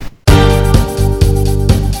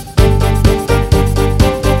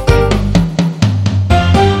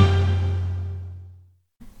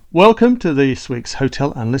Welcome to this week's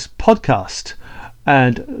Hotel Analyst podcast.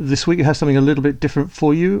 And this week we have something a little bit different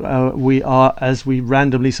for you. We are, as we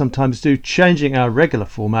randomly sometimes do, changing our regular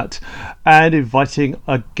format and inviting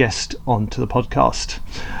a guest onto the podcast.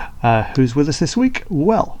 Who's with us this week?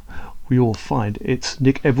 Well, we all find it's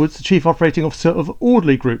Nick Edwards, the Chief Operating Officer of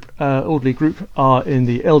Audley Group. Audley Group are in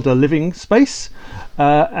the elder living space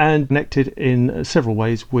and connected in several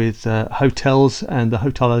ways with hotels and the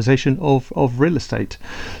hotelisation of real estate.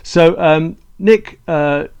 So, Nick,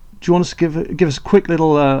 do you want us to give us a quick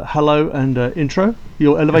little hello and intro,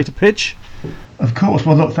 your elevator pitch? Of course.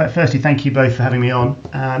 Well, look, firstly, thank you both for having me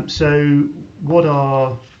on. So what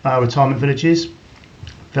are our retirement villages?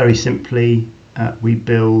 Very simply, we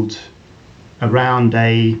build around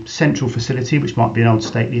a central facility, which might be an old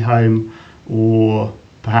stately home or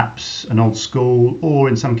perhaps an old school, or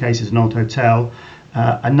in some cases an old hotel,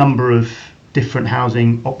 a number of different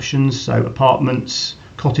housing options, so apartments,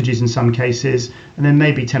 cottages in some cases, and then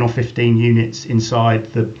maybe 10 or 15 units inside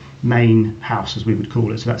the main house, as we would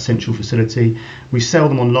call it, so that central facility. We sell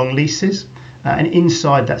them on long leases, and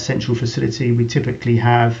inside that central facility we typically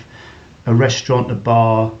have a restaurant, a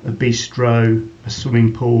bar, a bistro, a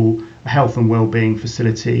swimming pool, a health and wellbeing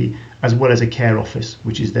facility, as well as a care office,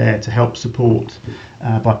 which is there to help support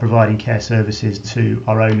by providing care services to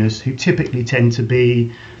our owners, who typically tend to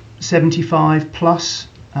be 75 plus,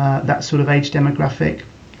 that sort of age demographic.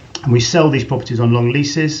 And we sell these properties on long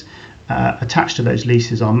leases. Attached to those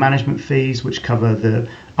leases are management fees, which cover the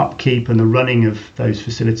upkeep and the running of those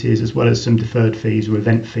facilities, as well as some deferred fees or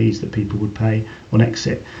event fees that people would pay on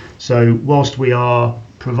exit. So whilst we are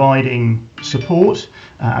providing support,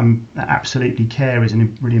 absolutely care is a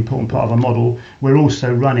really important part of our model, we're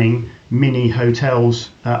also running mini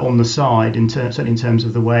hotels on the side, certainly in terms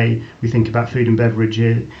of the way we think about food and beverage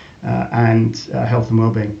and health and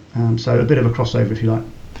wellbeing. So a bit of a crossover, if you like.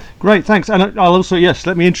 Great, thanks. And I'll also,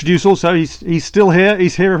 let me introduce also, he's still here,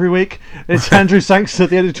 he's here every week. It's Andrew Sangster,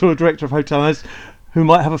 the Editorial Director of Hotel Analyst, who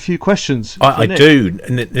might have a few questions. I do,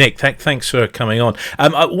 Nick, thanks for coming on.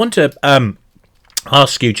 I want to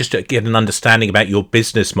ask you just to get an understanding about your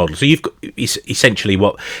business model. So you've got essentially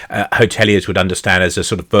what hoteliers would understand as a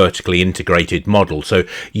sort of vertically integrated model. So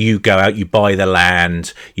you go out, you buy the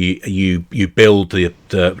land, you build the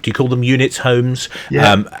do you call them units, homes?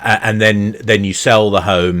 Yeah. And then you sell the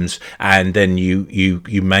homes, and then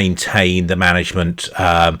you maintain the management.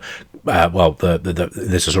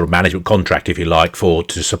 There's a sort of management contract, if you like,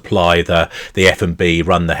 to supply the F&B,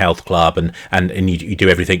 run the health club, and you do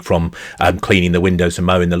everything from cleaning the windows and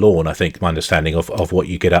mowing the lawn. I think my understanding of what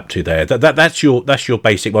you get up to there. That's your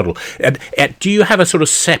basic model. And do you have a sort of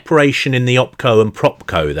separation in the OpCo and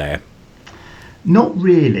PropCo there? Not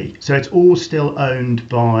really. So it's all still owned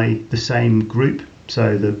by the same group.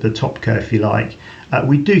 So the TopCo, if you like.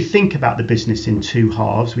 We do think about the business in two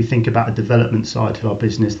halves. We think about a development side to our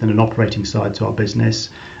business, then an operating side to our business.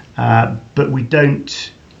 But we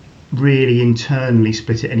don't really internally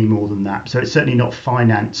split it any more than that. So it's certainly not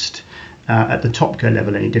financed at the TopCo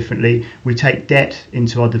level any differently. We take debt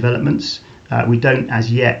into our developments. We don't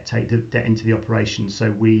as yet take the debt into the operations.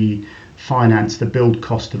 So we finance the build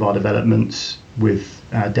cost of our developments with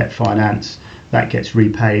debt finance. That gets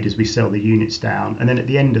repaid as we sell the units down, and then at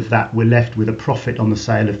the end of that we're left with a profit on the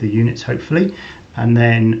sale of the units, hopefully, and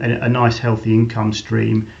then a nice healthy income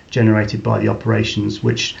stream generated by the operations,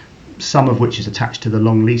 which some of which is attached to the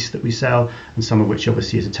long lease that we sell, and some of which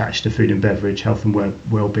obviously is attached to food and beverage, health and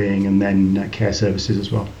well-being, and then care services as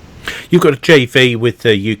well. You've got a JV with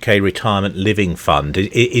the UK Retirement Living Fund.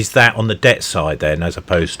 Is that on the debt side then, as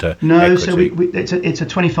opposed to no? Equity? So it's a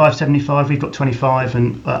 25-75. We've got 25,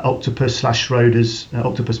 and Octopus/Schroders.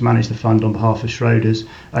 Octopus manage the fund on behalf of Schroders,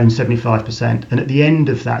 own 75%. And at the end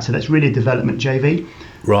of that, so that's really a development JV.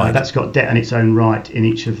 Right. That's got debt in its own right in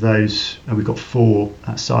each of those. We've got 4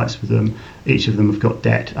 sites with them. Each of them have got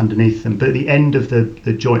debt underneath them. But at the end of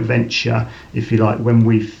the joint venture, if you like, when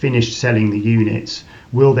we've finished selling the units,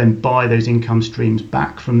 we'll then buy those income streams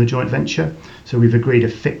back from the joint venture. So we've agreed a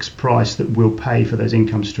fixed price that we'll pay for those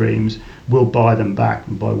income streams. We'll buy them back,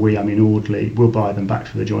 and by we I mean Audley, we'll buy them back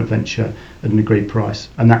for the joint venture at an agreed price.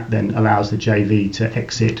 And that then allows the JV to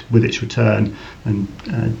exit with its return and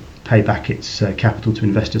pay back its capital to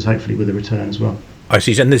investors, hopefully with a return as well. I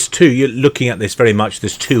see. And there's two, you're looking at this very much,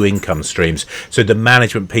 there's two income streams. So the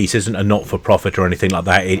management piece isn't a not-for-profit or anything like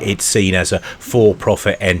that. It's seen as a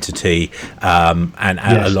for-profit entity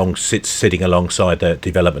sitting alongside the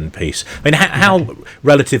development piece. I mean, how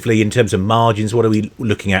relatively, in terms of margins, what are we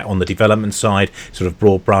looking at on the development side, sort of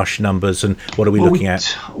broad brush numbers, and what are we looking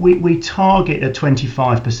at? We target a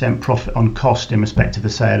 25% profit on cost in respect to the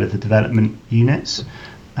sale of the development units.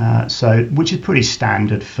 so which is pretty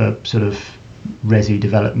standard for sort of resi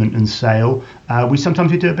development and sale. We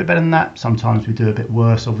sometimes do a bit better than that, sometimes we do a bit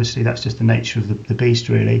worse. Obviously, that's just the nature of the beast,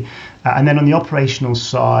 really. And then on the operational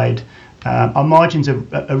side, our margins are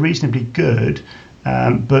reasonably good,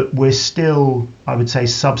 but we're still, I would say,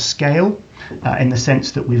 subscale in the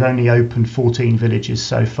sense that we've only opened 14 villages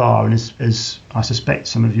so far. And as I suspect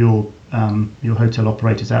some of your hotel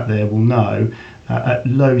operators out there will know, at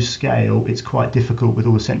low scale, it's quite difficult with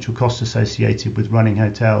all the central costs associated with running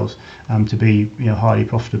hotels to be highly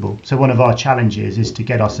profitable. So one of our challenges is to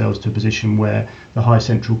get ourselves to a position where the high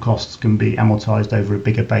central costs can be amortized over a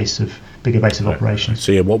bigger base of operations.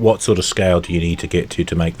 So what sort of scale do you need to get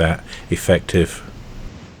to make that effective?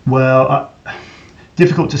 Well,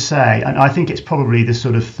 difficult to say, and I think it's probably the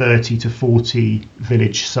sort of 30 to 40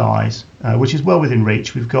 village size, which is well within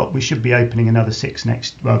reach. We should be opening another six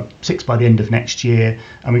by the end of next year,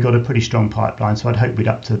 and we've got a pretty strong pipeline. So I'd hope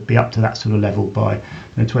we'd be up to that sort of level by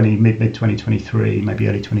mid 2023, maybe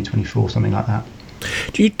early 2024, something like that.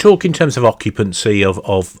 Do you talk in terms of occupancy of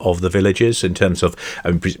the villages, in terms of,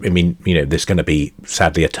 I mean, there's going to be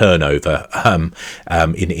sadly a turnover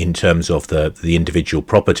in terms of the individual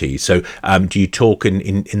properties. So do you talk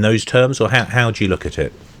in those terms, or how do you look at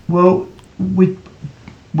it? Well, we're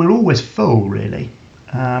always full, really.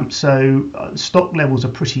 So stock levels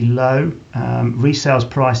are pretty low. Resales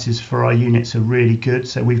prices for our units are really good.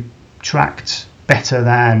 So we've tracked better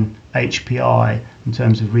than HPI in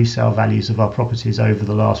terms of resale values of our properties over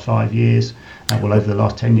the last 5 years, over the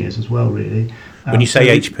last 10 years as well, really. When you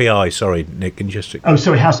say HPI, sorry, Nick, can you just... Oh,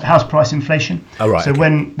 sorry, house price inflation. Oh, right. So okay.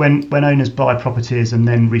 when owners buy properties and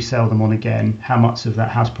then resell them on again, how much of that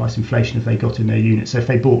house price inflation have they got in their unit? So if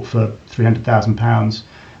they bought for £300,000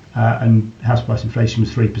 and house price inflation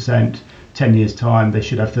was 3%, 10 years' time they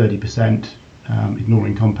should have 30%.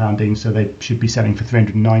 Ignoring compounding, so they should be selling for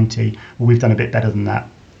 390. Well, we've done a bit better than that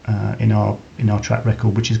in our track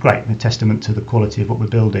record, which is great, a testament to the quality of what we're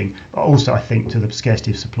building, but also I think to the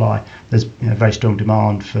scarcity of supply. There's very strong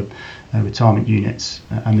demand for retirement units,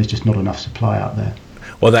 and there's just not enough supply out there.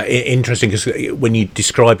 Well, that's interesting, because when you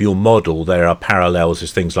describe your model, there are parallels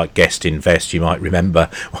as things like Guest Invest, you might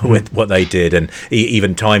remember with what they did, and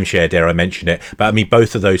even Timeshare, dare I mention it. But I mean,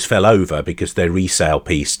 both of those fell over because their resale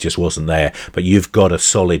piece just wasn't there. But you've got a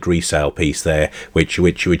solid resale piece there, which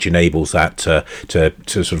enables that to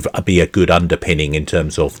sort of be a good underpinning in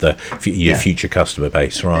terms of your future customer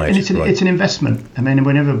base, right? And it's an investment. I mean,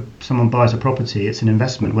 whenever someone buys a property, it's an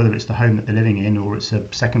investment, whether it's the home that they're living in or it's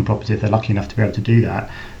a second property if they're lucky enough to be able to do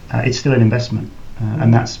that. It's still an investment,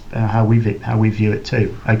 and that's how we view it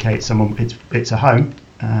too. Okay, it's a home,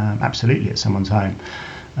 absolutely, it's someone's home,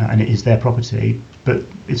 and it is their property. But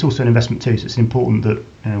it's also an investment too. So it's important that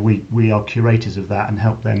we are curators of that and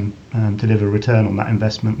help them deliver a return on that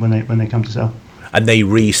investment when they come to sell. And they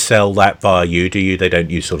resell that via you, do you? They don't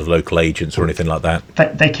use sort of local agents or anything like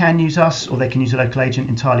that? They can use us, or they can use a local agent,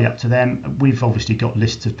 entirely up to them. We've obviously got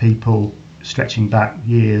lists of people stretching back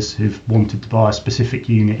years who've wanted to buy a specific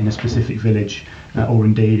unit in a specific village, or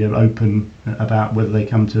indeed are open about whether they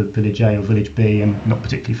come to village A or village B and not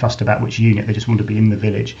particularly fussed about which unit, they just want to be in the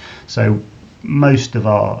village. So most of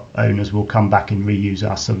our owners will come back and reuse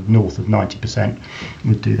us, sort of north of 90%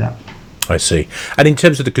 would do that. I see. And in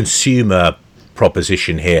terms of the consumer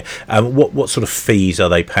proposition here, what sort of fees are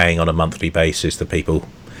they paying on a monthly basis, the people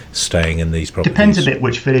staying in these properties? Depends a bit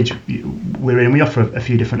which village we're in. We offer a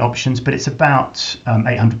few different options, but it's about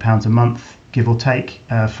 £800 a month, give or take,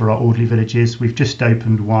 for our orderly villages. We've just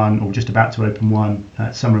opened one, or just about to open one,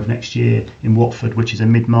 summer of next year in Watford, which is a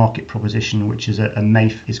mid-market proposition, which is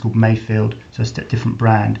it's called Mayfield, so it's a different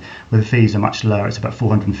brand, where the fees are much lower. It's about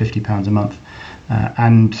 £450 a month,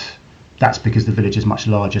 and that's because the village is much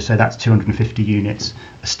larger. So that's 250 units.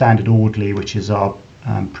 A standard orderly, which is our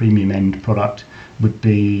premium end product, would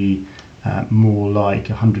be more like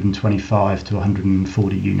 125 to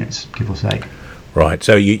 140 units, give or take. Right.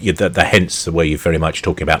 So hence the way you're very much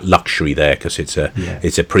talking about luxury there, because it's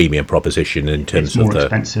a premium proposition in terms of more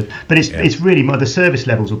expensive. But it's really more, the service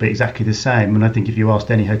levels will be exactly the same. And I think if you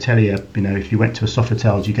asked any hotelier, if you went to a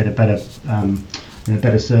Sofitel, do you get a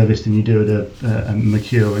better service than you do at a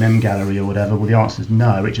Mercure or an M Gallery or whatever? Well, the answer is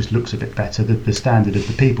no. It just looks a bit better. The standard of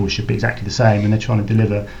the people should be exactly the same, and they're trying to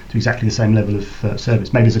deliver to exactly the same level of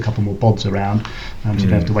service. Maybe there's a couple more bods around, so you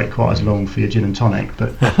don't have to wait quite as long for your gin and tonic.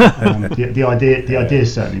 But the idea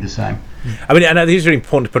is certainly the same. I mean, and these are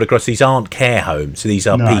important to put across. These aren't care homes. These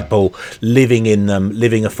are people living in them,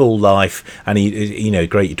 living a full life. And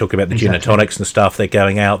great. You're talking about the gin and tonics and stuff. They're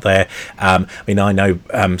going out there. I mean, I know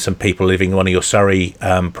some people living in one of your Surrey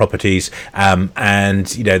properties, and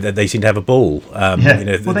they seem to have a ball. Well,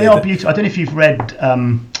 they are beautiful. I don't know if you've read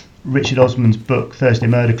Richard Osman's book Thursday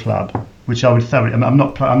Murder Club, which I would thoroughly. I'm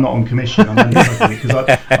not on commission. I'm only plugging it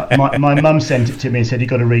because my mum sent it to me and said,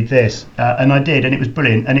 "You've got to read this," and I did, and it was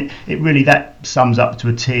brilliant. And it really, that sums up to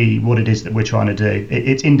a T what it is that we're trying to do.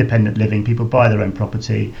 It's independent living. People buy their own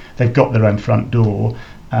property. They've got their own front door.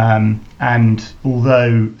 And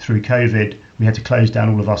although through COVID we had to close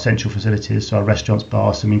down all of our central facilities, so our restaurants,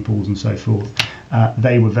 bars, swimming pools, and so forth,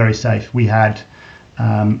 they were very safe. We had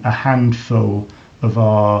a handful of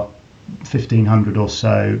our 1,500 or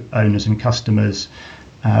so owners and customers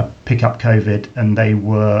pick up COVID, and they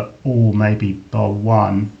were all, maybe bar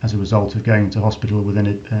one, as a result of going into hospital with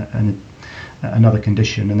another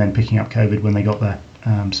condition and then picking up COVID when they got there.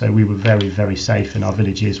 So we were very, very safe in our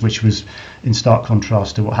villages, which was in stark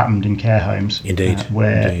contrast to what happened in care homes. Indeed.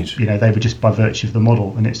 Where they were just by virtue of the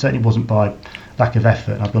model, and it certainly wasn't by lack of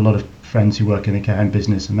effort. I've got a lot of friends who work in the care home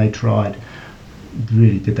business, and they tried.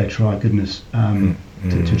 Really, did they try? Goodness.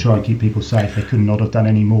 To try and keep people safe. They could not have done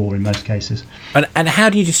any more in most cases. And how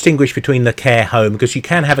do you distinguish between the care home, because you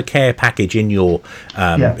can have a care package in your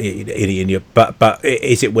in your but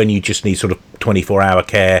is it when you just need sort of 24-hour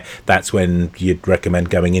care, that's when you'd recommend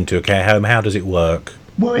going into a care home? How does it work?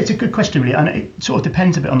 Well, it's a good question, really, and it sort of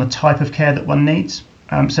depends a bit on the type of care that one needs.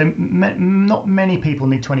 Not many people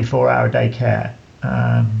need 24-hour day care,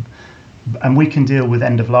 and we can deal with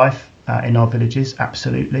end of life in our villages,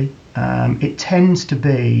 absolutely. It tends to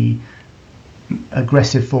be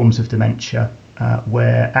aggressive forms of dementia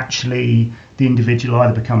where actually the individual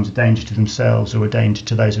either becomes a danger to themselves or a danger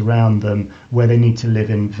to those around them, where they need to live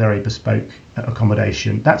in very bespoke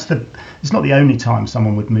accommodation. It's not the only time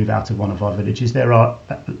someone would move out of one of our villages. There are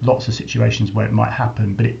lots of situations where it might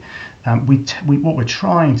happen, but what we're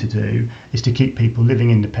trying to do is to keep people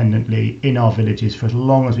living independently in our villages for as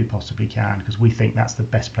long as we possibly can, because we think that's the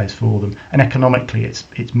best place for them. And economically,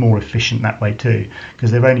 it's more efficient that way too,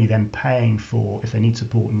 because they're only then paying for, if they need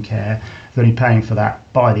support and care, they're only paying for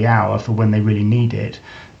that by the hour for when they really need it.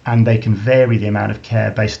 And they can vary the amount of care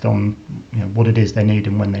based on what it is they need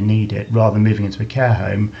and when they need it, rather than moving into a care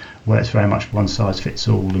home where it's very much one size fits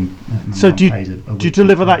all. So do you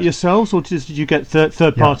deliver that yourselves, or did you get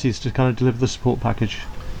third parties to kind of deliver the support package?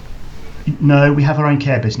 No, we have our own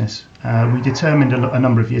care business. We determined a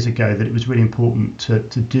number of years ago that it was really important to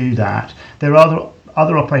do that. There are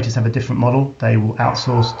other operators have a different model. They will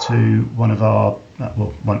outsource to one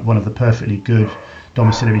of the perfectly good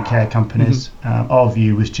domiciliary care companies. Our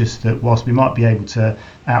view was just that whilst we might be able to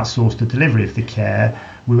outsource the delivery of the care,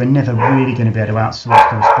 we were never really going to be able to outsource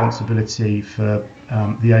the responsibility for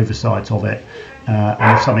the oversight of it.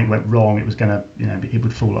 And if something went wrong, it was going to, it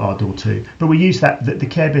would fall at our door too. But we use that the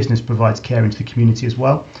care business provides care into the community as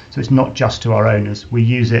well. So it's not just to our owners. We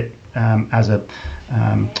use it as a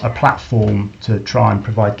platform to try and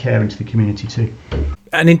provide care into the community too.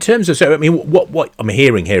 And in terms of, so I mean, what I'm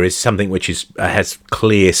hearing here is something which has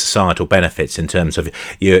clear societal benefits in terms of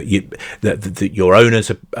your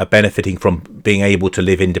owners are benefiting from being able to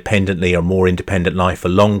live independently, or more independent life for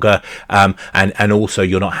longer, and also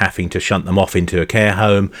you're not having to shunt them off into a care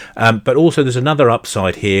home. But also there's another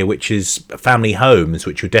upside here, which is family homes,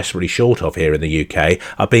 which you're desperately short of here in the UK,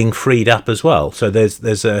 are being freed up as well. So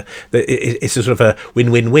it's a sort of a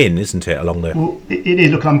win-win-win, isn't it, along there? Well, it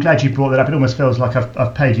is. Look, I'm glad you brought that up. It almost feels like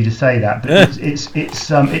I've paid you to say that, but it's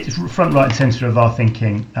front, right and centre of our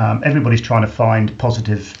thinking. Everybody's trying to find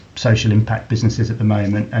positive social impact businesses at the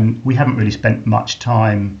moment, and we haven't really spent much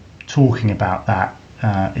time talking about that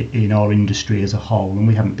in our industry as a whole, and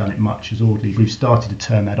we haven't done it much as Audley. We've started to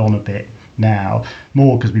turn that on a bit now,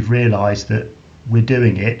 more because we've realised that we're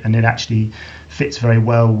doing it and it actually fits very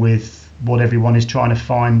well with what everyone is trying to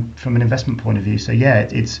find from an investment point of view. So yeah,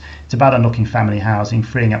 it's about unlocking family housing,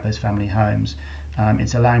 freeing up those family homes.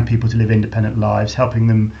 It's allowing people to live independent lives, helping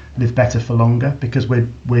them live better for longer, because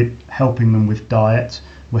we're helping them with diet,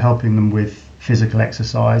 we're helping them with physical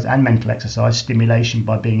exercise and mental exercise, stimulation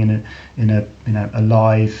by being in a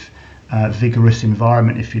live, vigorous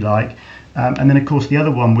environment, if you like. And then of course the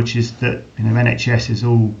other one, which is that NHS is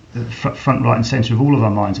all front, right and centre of all of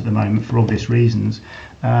our minds at the moment for obvious reasons.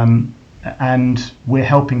 And we're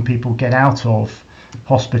helping people get out of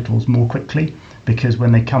hospitals more quickly, because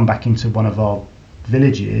when they come back into one of our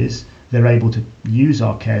villages, they're able to use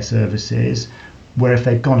our care services where if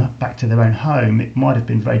they'd gone back to their own home, it might have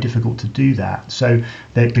been very difficult to do that. So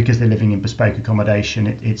because they're living in bespoke accommodation,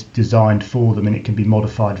 it's designed for them, and it can be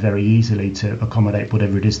modified very easily to accommodate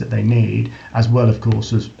whatever it is that they need, as well, of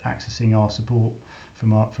course, as accessing our support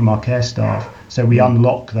from our care staff. So we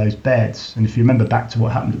unlock those beds. And if you remember back to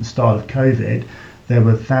what happened at the start of COVID, there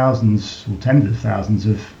were thousands or tens of thousands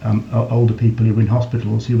of older people who were in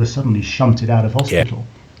hospitals who were suddenly shunted out of hospital.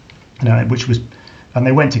 And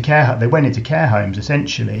they went into care homes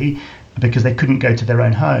essentially because they couldn't go to their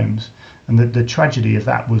own homes. And the tragedy of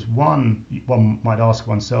that was, one might ask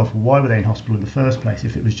oneself, why were they in hospital in the first place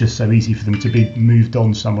if it was just so easy for them to be moved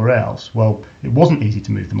on somewhere else? Well, it wasn't easy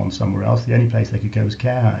to move them on somewhere else. The only place they could go was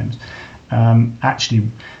care homes. Actually,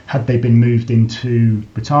 had they been moved into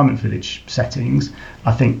retirement village settings,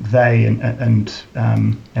 I think they and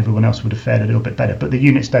everyone else would have fared a little bit better. But the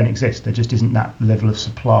units don't exist. There just isn't that level of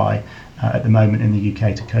supply at the moment in the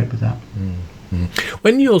UK to cope with that. Mm-hmm.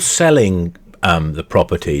 When you're selling the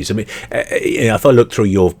properties, I mean, if I look through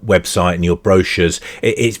your website and your brochures,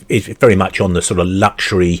 it's very much on the sort of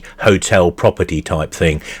luxury hotel property type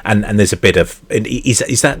thing, and there's a bit of,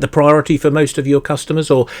 is that the priority for most of your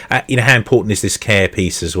customers, or how important is this care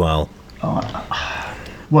piece as well?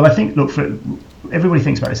 Well, I think, look, everybody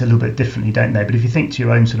thinks about this a little bit differently, don't they? But if you think to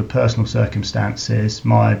your own sort of personal circumstances,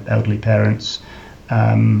 my elderly parents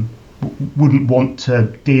wouldn't want to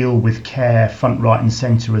deal with care front, right and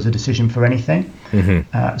centre as a decision for anything.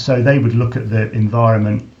 Mm-hmm. So they would look at the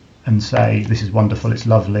environment and say, this is wonderful, it's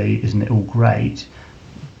lovely, isn't it all great?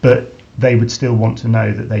 But they would still want to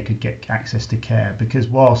know that they could get access to care, because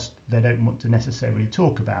whilst they don't want to necessarily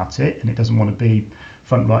talk about it, and it doesn't want to be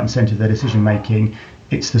front, right and centre of their decision making,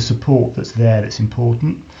 it's the support that's there that's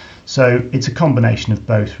important. So it's a combination of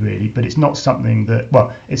both, really, but it's not something that,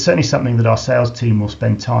 well, it's certainly something that our sales team will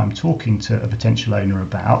spend time talking to a potential owner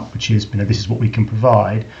about, which is, this is what we can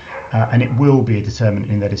provide, and it will be a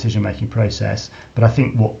determinant in their decision-making process. But I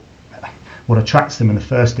think what attracts them in the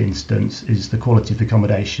first instance is the quality of the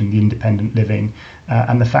accommodation, the independent living,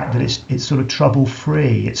 and the fact that it's sort of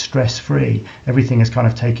trouble-free, it's stress-free, everything is kind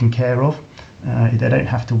of taken care of. They don't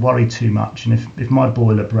have to worry too much, and if my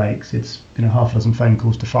boiler breaks, it's half a dozen phone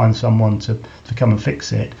calls to find someone to come and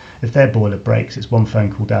fix it. If their boiler breaks, it's one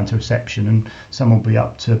phone call down to reception, and someone will be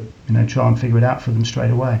up to try and figure it out for them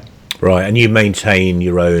straight away. Right, and you maintain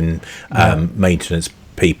your own maintenance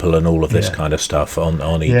people and all of this kind of stuff on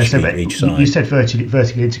each side. You said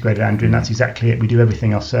vertically integrated, Andrew, and that's exactly it. We do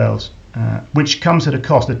everything ourselves. Which comes at a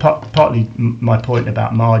cost. Partly my point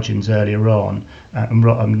about margins earlier on, and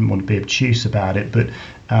I didn't want to be obtuse about it, but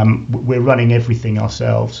we're running everything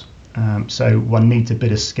ourselves. So one needs a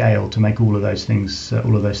bit of scale to make all of those things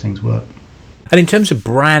work. And in terms of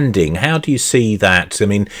branding, how do you see that? I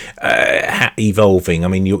mean, evolving. I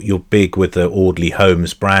mean, you're big with the Audley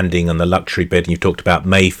Homes branding and the luxury bit, and you've talked about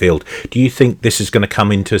Mayfield. Do you think this is going to come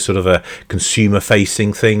into sort of a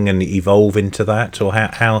consumer-facing thing and evolve into that, or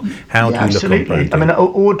how do you look on branding? I mean,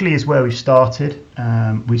 Audley is where we started.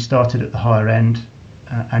 We started at the higher end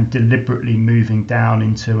and deliberately moving down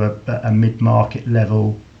into a mid-market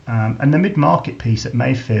level. And the mid-market piece at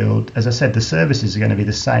Mayfield, as I said, the services are going to be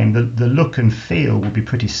the same. The look and feel will be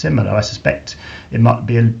pretty similar. I suspect it might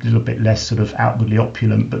be a little bit less sort of outwardly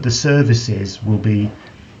opulent, but the services will be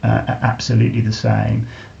absolutely the same.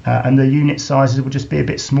 And the unit sizes will just be a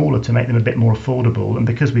bit smaller to make them a bit more affordable. And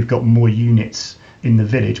because we've got more units in the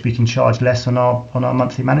village, we can charge less on our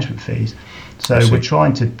monthly management fees. So we're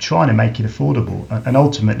trying to make it affordable, and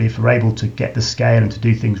ultimately, if we're able to get the scale and to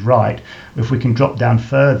do things right, if we can drop down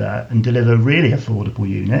further and deliver really affordable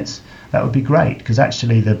units, that would be great. Because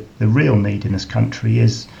actually, the real need in this country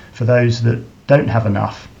is for those that don't have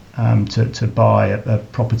enough to buy a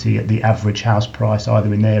property at the average house price,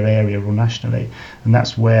 either in their area or nationally, and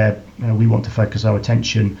that's where we want to focus our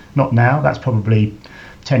attention. Not now. That's probably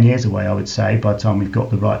 10 years away, I would say, by the time we've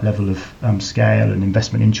got the right level of scale and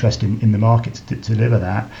investment interest in the market to deliver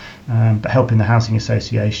that. But helping the housing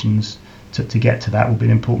associations to get to that will be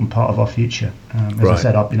an important part of our future. As I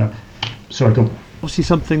said, sorry, go on. Obviously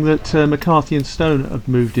something that McCarthy and Stone have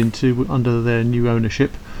moved into under their new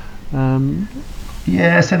ownership.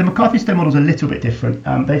 Yeah, so the McCarthy Stone model is a little bit different.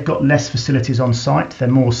 They've got less facilities on site. They're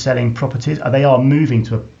more selling properties. They are moving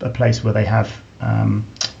to a place where they have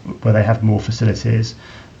more facilities,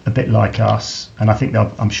 a bit like us, and I think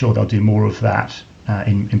I'm sure they'll do more of that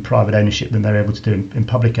in private ownership than they're able to do in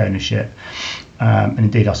public ownership. And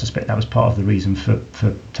indeed, I suspect that was part of the reason for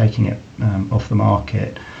taking it off the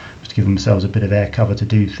market, was to give themselves a bit of air cover to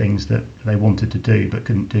do things that they wanted to do but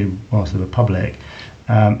couldn't do whilst they were public.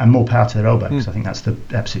 And more power to their elbow, because I think that's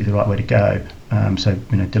absolutely the right way to go. So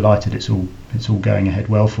delighted it's all going ahead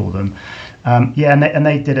well for them. And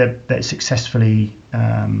they successfully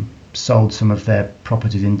sold some of their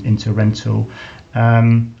properties into rental.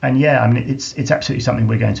 It's absolutely something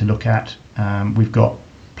we're going to look at. We've got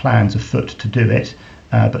plans afoot to do it,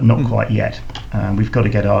 but not quite yet. We've got to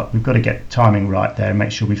get timing right there and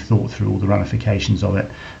make sure we've thought through all the ramifications of it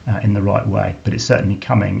in the right way. But it's certainly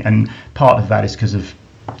coming, and part of that is because of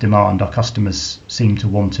demand. Our customers seem to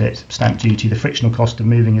want it. Stamp duty, the frictional cost of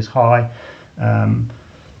moving is high.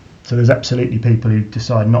 So there's absolutely people who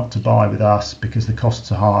decide not to buy with us because the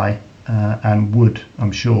costs are high, and would,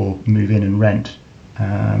 I'm sure, move in and rent.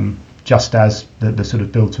 Just as the sort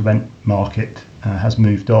of build to rent market has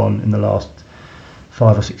moved on in the last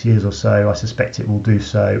 5 or 6 years or so, I suspect it will do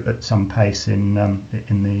so at some pace in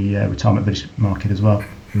the retirement village market as well.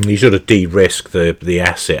 You sort of de-risk the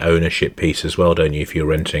asset ownership piece as well, don't you, if you're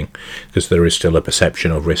renting? Because there is still a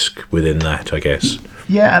perception of risk within that, I guess.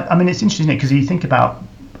 Yeah, I mean, it's interesting because you think about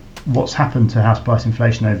what's happened to house price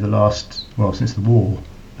inflation over the last, since the war,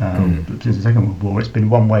 since the Second World War. It's been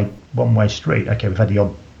one way street. Okay, we've had the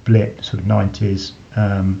odd blip, sort of 90s,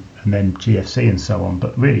 and then GFC and so on,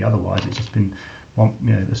 but really otherwise it's just been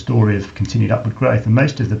the story of continued upward growth. And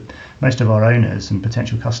most of our owners and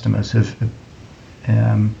potential customers have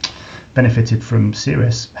benefited from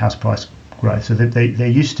serious house price growth, so that they're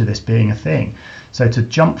used to this being a thing. So to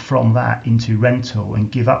jump from that into rental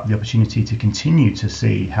and give up the opportunity to continue to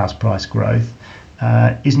see house price growth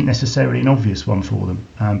isn't necessarily an obvious one for them.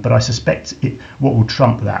 But I suspect what will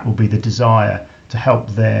trump that will be the desire to help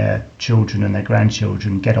their children and their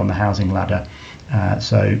grandchildren get on the housing ladder.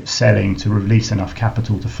 So selling to release enough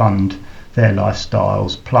capital to fund their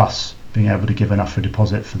lifestyles, plus being able to give enough for a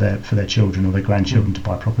deposit for their children or their grandchildren to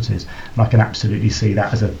buy properties. And I can absolutely see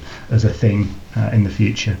that as a thing in the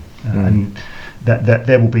future. And that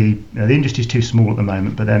there will be, the industry is too small at the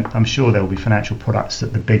moment, but then I'm sure there will be financial products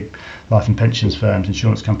that the big life and pensions firms,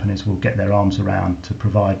 insurance companies will get their arms around to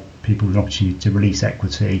provide people with an opportunity to release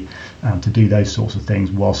equity, to do those sorts of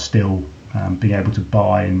things while still being able to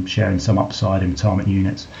buy and share in some upside in retirement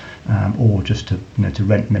units, or just to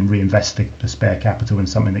rent and then reinvest the spare capital in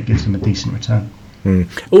something that gives them a decent return.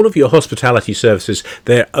 All of your hospitality services,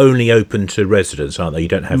 they're only open to residents, aren't they? You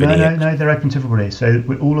don't have any? No, they're open to everybody. So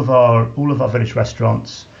all of our village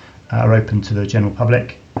restaurants are open to the general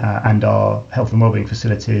public, and our health and wellbeing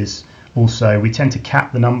facilities. Also, we tend to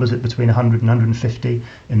cap the numbers at between 100 and 150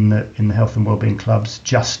 in the health and wellbeing clubs,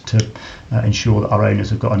 just to ensure that our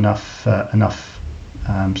owners have got enough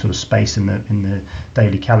sort of space in the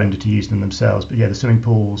daily calendar to use them themselves. But yeah, the swimming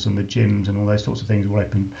pools and the gyms and all those sorts of things are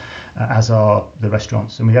open, as are the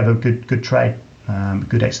restaurants, and we have a good trade,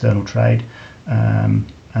 good external trade. It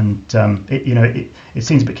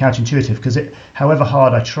seems a bit counterintuitive because however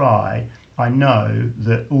hard I try, I know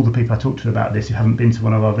that all the people I talk to about this who haven't been to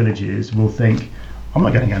one of our villages will think, I'm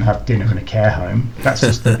not going to go and have dinner in a care home. That's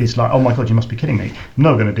just, it's like, oh my God, you must be kidding me. I'm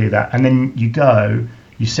not going to do that. And then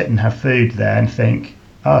you sit and have food there and think,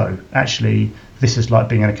 oh, actually, this is like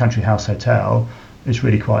being in a country house hotel. It's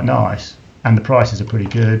really quite nice. And the prices are pretty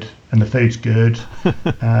good and the food's good.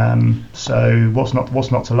 So what's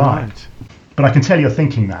not to like? Right. But I can tell you're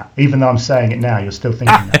thinking that, even though I'm saying it now, you're still thinking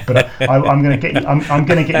that. But I'm going to get you. I'm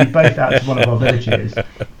going to get you both out to one of our villages,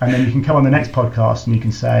 and then you can come on the next podcast and you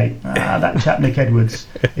can say, that chap Nick Edwards,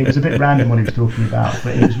 it was a bit random what he was talking about,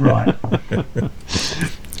 but he was right.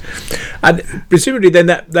 And presumably then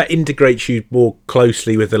that integrates you more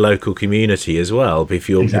closely with the local community as well, if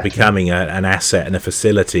you're becoming an asset and a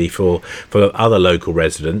facility for other local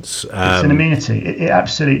residents. It's an amenity. You're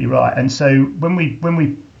absolutely right. And so when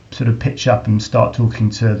we sort of pitch up and start talking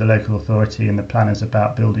to the local authority and the planners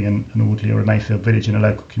about building an Audley or a Mayfield village in a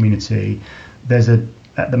local community,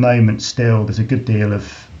 at the moment still there's a good deal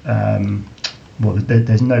of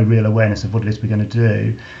there's no real awareness of what it is we're going to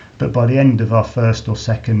do. But by the end of our first or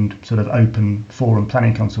second sort of open forum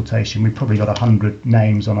planning consultation, we've probably got 100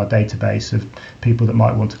 names on our database of people that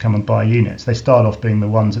might want to come and buy units. They start off being the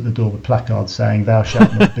ones at the door with placards saying "Thou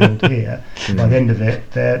shalt not build here." By the end of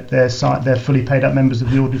it, they're fully paid up members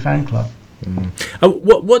of the Audley fan club.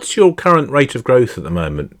 What's your current rate of growth at the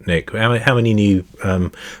moment, Nick? How many new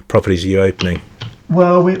properties are you opening?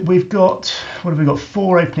 Well, we've got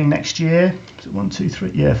 4 opening next year. Is it 1, 2,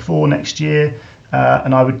 3? Yeah, 4 next year.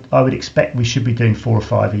 And I would expect we should be doing 4 or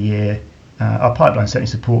 5 a year. Our pipeline certainly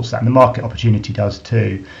supports that, and the market opportunity does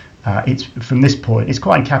too. It's from this point, it's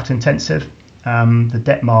quite capital intensive. The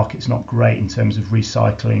debt market's not great in terms of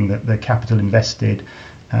recycling the capital invested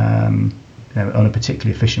on a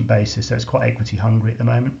particularly efficient basis. So it's quite equity hungry at the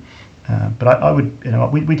moment. But I would,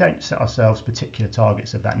 we don't set ourselves particular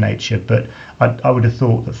targets of that nature, but I would have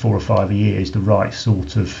thought that 4 or 5 a year is the right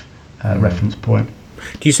sort of reference point.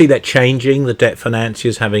 Do you see that changing, the debt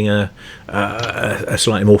financiers having a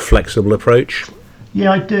slightly more flexible approach?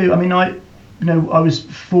 Yeah, I do. I mean, I was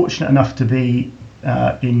fortunate enough to be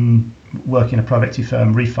in working in a private equity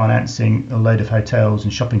firm refinancing a load of hotels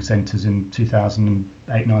and shopping centres in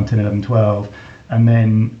 2008, 9, 10, 11, 12, and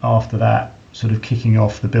then after that, sort of kicking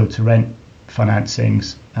off the build-to-rent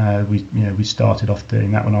financings. We started off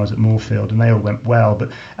doing that when I was at Moorfield, and they all went well.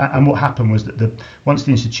 But and what happened was that once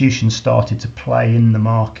the institutions started to play in the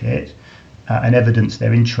market and evidence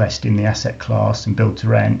their interest in the asset class and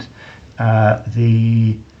build-to-rent,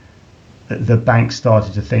 the banks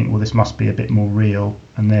started to think, well, this must be a bit more real,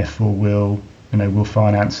 and therefore we'll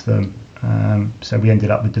finance them. So we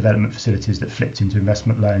ended up with development facilities that flipped into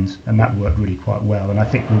investment loans, and that worked really quite well. And I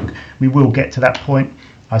think we will get to that point.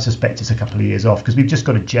 I suspect it's a couple of years off, because we've just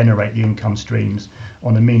got to generate the income streams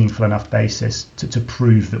on a meaningful enough basis to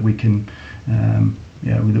prove that we can,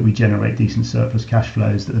 that we generate decent surplus cash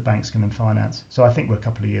flows that the banks can then finance. So I think we're a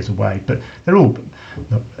couple of years away, but they're all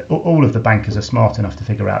of the bankers are smart enough to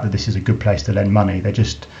figure out that this is a good place to lend money. They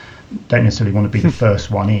just don't necessarily want to be the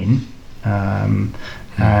first one in,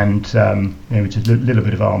 which is a little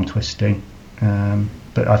bit of arm twisting.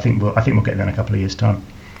 But I think we'll get there in a couple of years' time.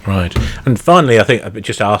 Right. And finally, I think I would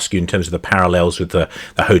just ask you in terms of the parallels with the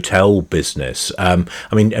hotel business. I'm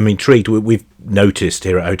intrigued. We've noticed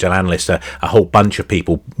here at Hotel Analyst a whole bunch of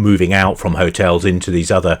people moving out from hotels into these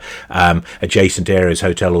other adjacent areas,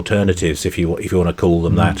 hotel alternatives, if you want to call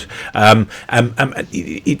them that.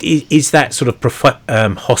 Is that sort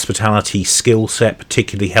of hospitality skill set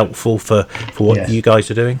particularly helpful for what you guys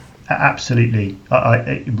are doing? Absolutely,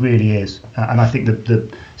 it really is, and I think that the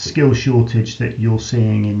skill shortage that you're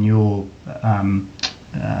seeing in your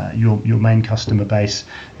main customer base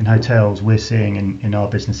in hotels, we're seeing in our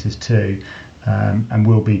businesses too, and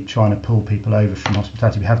we'll be trying to pull people over from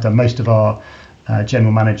hospitality. We have done. Most of our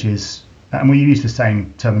general managers, and we use the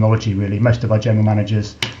same terminology really. Most of our general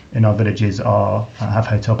managers in our villages have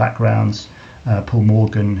hotel backgrounds. Paul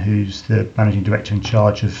Morgan, who's the managing director in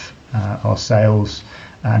charge of our sales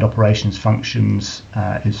and operations functions,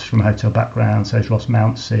 is from a hotel background. So is Ross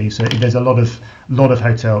Mountsey. So there's a lot of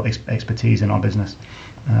hotel expertise in our business.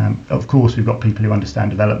 Of course, we've got people who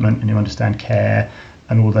understand development and who understand care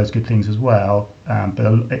and all those good things as well.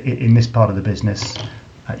 But in this part of the business,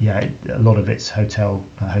 a lot of it's hotel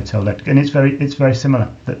led, and it's very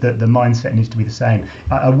similar. The mindset needs to be the same.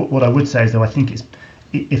 What I would say is, though, I think it's,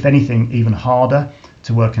 if anything, even harder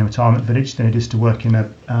to work in a retirement village than it is to work in a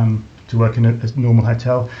normal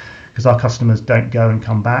hotel, because our customers don't go and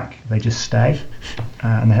come back; they just stay,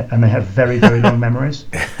 and they have very, very long memories.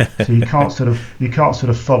 So you can't sort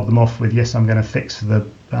of fob them off with, yes, I'm going to fix the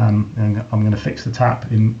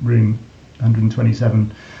tap in room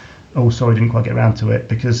 127. Oh, sorry, didn't quite get around to it,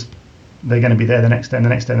 because they're going to be there the next day and the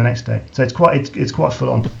next day and the next day. So it's quite full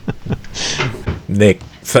on. Nick,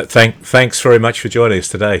 thanks very much for joining us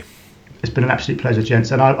today. It's been an absolute pleasure,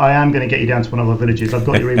 gents, and I am going to get you down to one of our villages. I've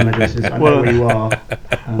got your email addresses. I know where you are.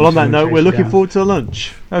 Well, on that note, we're looking forward to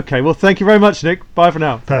lunch. Okay, well, thank you very much, Nick. Bye for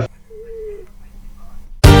now. Perfect.